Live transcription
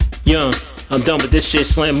Young, I'm done with this shit,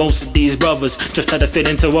 slam most of these brothers just try to fit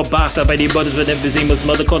into a box. I bet these brothers with emphysemas,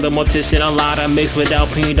 mother called them mortician. A lot I mix with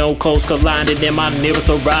Alpino, coast collided in my nearest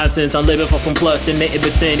horizons. I'm living from plus than the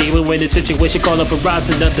pretend. Even when the situation call up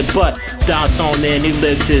horizon, nothing but dial tone and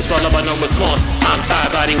ellipses. All of my no response, I'm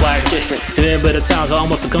tired, body wired different. Remember the times I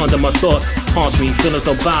almost succumbed to my thoughts. Haunts me, feelings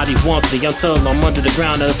nobody wants me. I'm telling I'm under the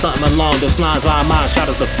ground, there's something along those lines. My mind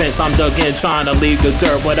shadows the fence, I'm dug in trying to leave the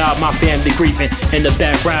dirt without my family grieving. In the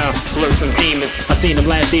background, lurk some demons. I seen them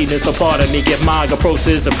last evening, so part of me get my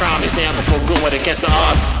approaches. A prime example for going against the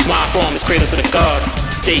odds. My form is cradle to the gods.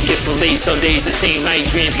 Stay for late, some days it seems night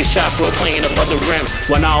dreams get shot for playing above the rim.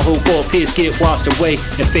 When our whole ball pits get washed away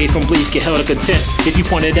and faith from bleach get held to contempt. If you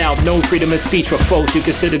pointed out no freedom of speech for folks, you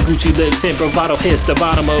consider Gucci lips and bravado hits the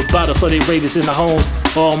bottom of bottles for the rabies in the homes.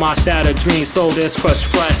 All my shattered dreams, so there's crushed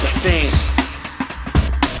flash the face.